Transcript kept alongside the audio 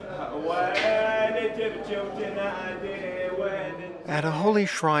At a holy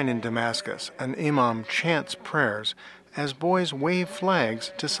shrine in Damascus, an imam chants prayers as boys wave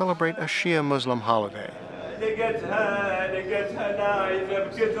flags to celebrate a Shia Muslim holiday.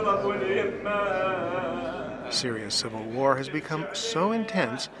 Syria's civil war has become so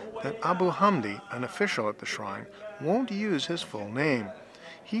intense that Abu Hamdi, an official at the shrine, won't use his full name.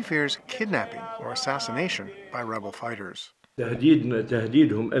 He fears kidnapping or assassination by rebel fighters. Yes,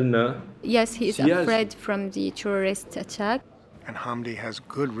 he is afraid from the terrorist attack. And Hamdi has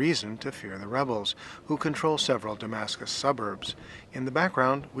good reason to fear the rebels, who control several Damascus suburbs. In the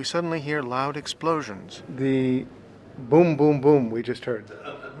background, we suddenly hear loud explosions. The boom, boom, boom we just heard.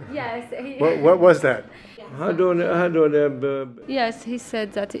 Yes. What was that? Yes, he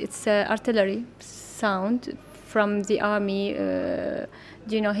said that it's artillery sound from the army,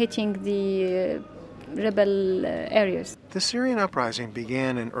 hitting the rebel areas. The Syrian uprising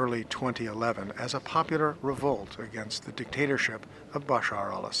began in early 2011 as a popular revolt against the dictatorship of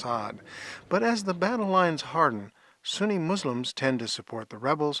Bashar al-Assad. But as the battle lines harden, Sunni Muslims tend to support the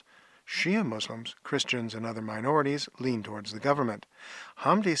rebels. Shia Muslims, Christians, and other minorities lean towards the government.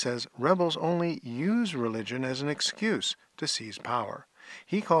 Hamdi says rebels only use religion as an excuse to seize power.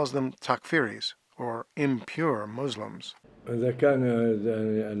 He calls them takfiris, or impure Muslims. The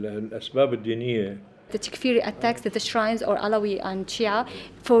Takfiri attacks the shrines or Alawi and Shia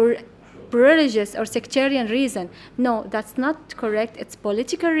for religious or sectarian reason. No, that's not correct. It's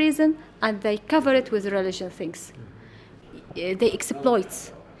political reason, and they cover it with religious things. They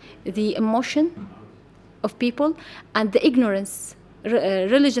exploit the emotion of people and the ignorance,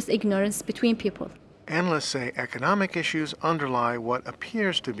 religious ignorance between people. Analysts say economic issues underlie what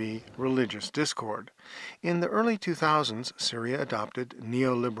appears to be religious discord. In the early 2000s, Syria adopted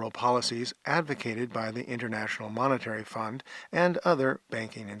neoliberal policies advocated by the International Monetary Fund and other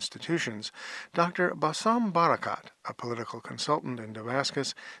banking institutions. Dr. Bassam Barakat, a political consultant in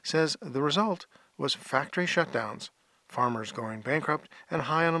Damascus, says the result was factory shutdowns, farmers going bankrupt, and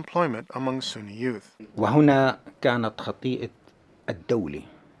high unemployment among Sunni youth. وهنا كانت خطيئة الدولة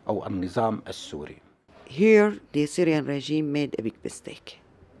أو النظام السوري. Here, the Syrian regime made a big mistake.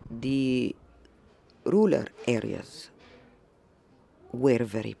 The rural areas were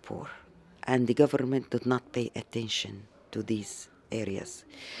very poor, and the government did not pay attention to these areas.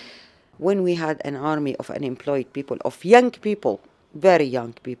 When we had an army of unemployed people, of young people, very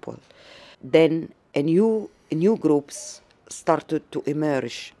young people, then new groups started to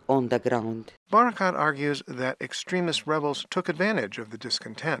emerge on the ground. Barakat argues that extremist rebels took advantage of the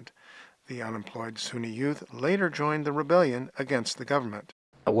discontent. The unemployed Sunni youth later joined the rebellion against the government.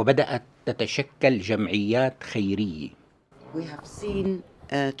 وبدأت تتشكل جمعيات خيرية. We have seen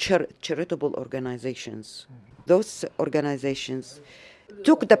charitable organizations. Those organizations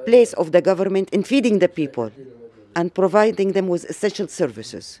took the place of the government in feeding the people and providing them with essential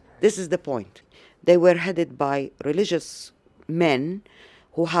services. This is the point. They were headed by religious men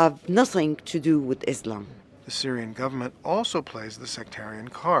who have nothing to do with Islam. The Syrian government also plays the sectarian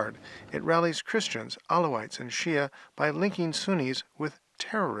card. It rallies Christians, Alawites, and Shia by linking Sunnis with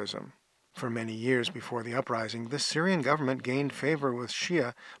terrorism. For many years before the uprising, the Syrian government gained favor with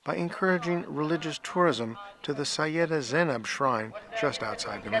Shia by encouraging religious tourism to the Sayyida Zainab shrine just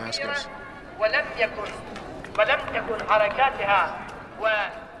outside Damascus.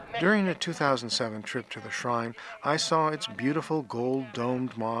 During a 2007 trip to the shrine, I saw its beautiful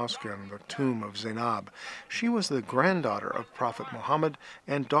gold-domed mosque and the tomb of Zainab. She was the granddaughter of Prophet Muhammad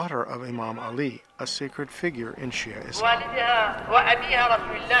and daughter of Imam Ali, a sacred figure in Shia Islam.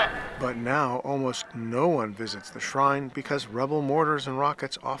 But now almost no one visits the shrine because rebel mortars and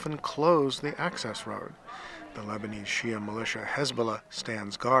rockets often close the access road. The Lebanese Shia militia Hezbollah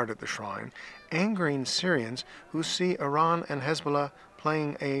stands guard at the shrine, angering Syrians who see Iran and Hezbollah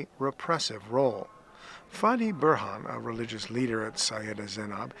playing a repressive role. Fadi Burhan, a religious leader at Sayyida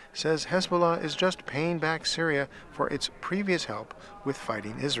Zainab, says Hezbollah is just paying back Syria for its previous help with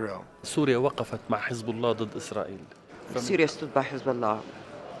fighting Israel. سوريا وقفت مع حزب الله ضد إسرائيل. Syria stood by Hezbollah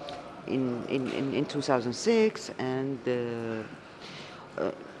in 2006 and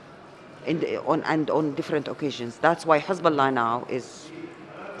on different occasions. That's why Hezbollah now is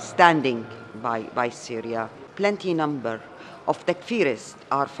standing by Syria. Plenty number of Takfirists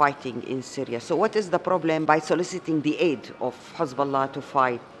are fighting in Syria. So what is the problem by soliciting the aid of Hezbollah to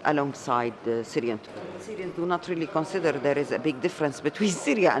fight alongside the Syrians? Syrians do not really consider there is a big difference between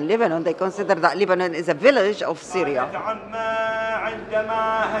Syria and Lebanon. They consider that Lebanon is a village of Syria.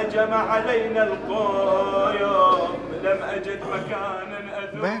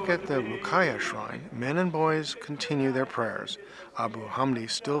 Back at the Ruqayya shrine, men and boys continue their prayers. Abu Hamdi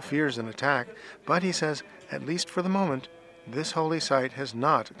still fears an attack, but he says, at least for the moment, this holy site has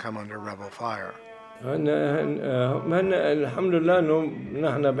not come under rebel fire.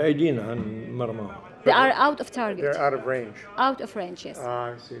 They are out of target. They're out of range. Out of range, yes.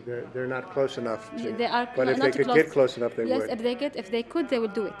 I see. They're not close enough. They are but if not they could close. get close enough, they yes, would. if they could, they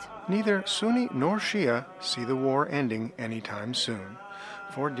would do it. Neither Sunni nor Shia see the war ending anytime soon.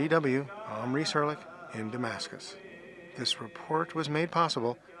 For DW, I'm Reese Ehrlich in Damascus. This report was made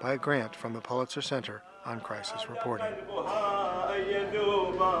possible by a grant from the Pulitzer Center on Crisis Reporting.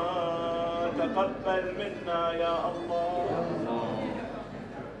 تقبل منا يا الله